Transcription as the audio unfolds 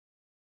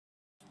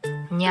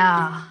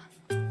Yeah.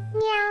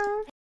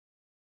 Meow.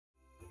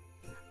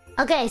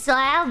 Okay, so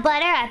I have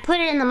butter. I put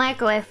it in the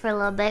microwave for a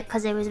little bit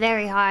because it was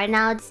very hard.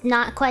 Now it's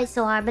not quite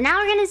so hard, but now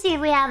we're gonna see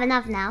if we have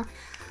enough now.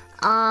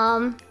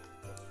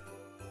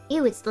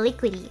 Ew, it's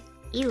liquidy.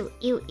 Ew,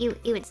 ew, ew,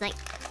 ew. It's like.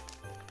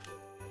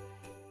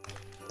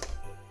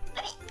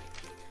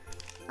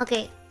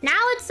 Okay, now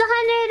it's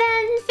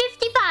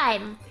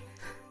 155.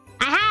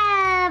 I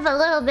have a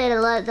little bit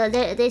of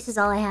this is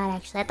all I had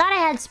actually. I thought I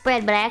had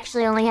spread, but I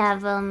actually only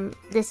have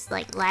this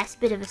like last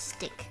bit of a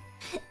stick.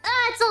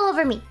 Ah, it's all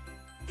over me.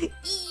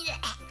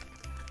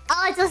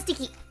 Oh, it's so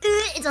sticky.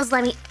 It's so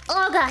slimy.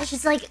 Oh gosh,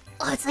 it's like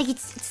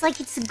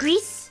it's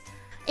grease.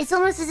 It's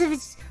almost as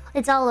if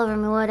it's all over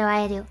me. What do?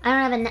 I do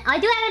have a I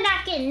do have a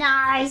napkin.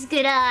 Nice,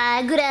 good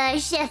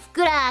chef.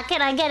 Good.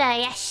 Can I get a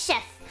yes,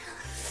 chef?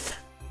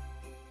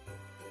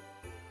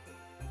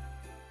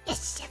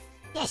 Yes, chef.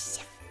 Yes,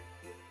 chef.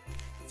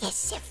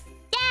 Yes, chef.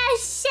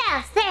 Yes,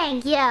 chef.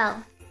 Thank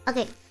you.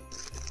 Okay.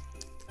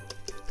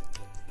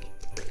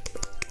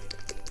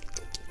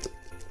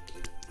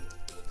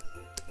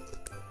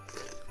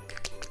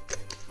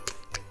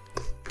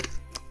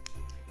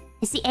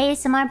 It's the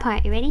ASMR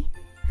part. You ready?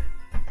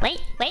 Wait.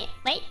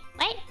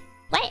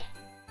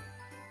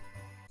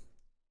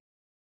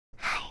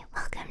 Hi,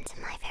 welcome to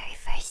my very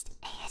first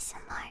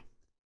ASMR.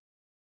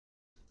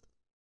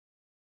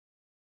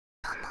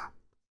 Domo.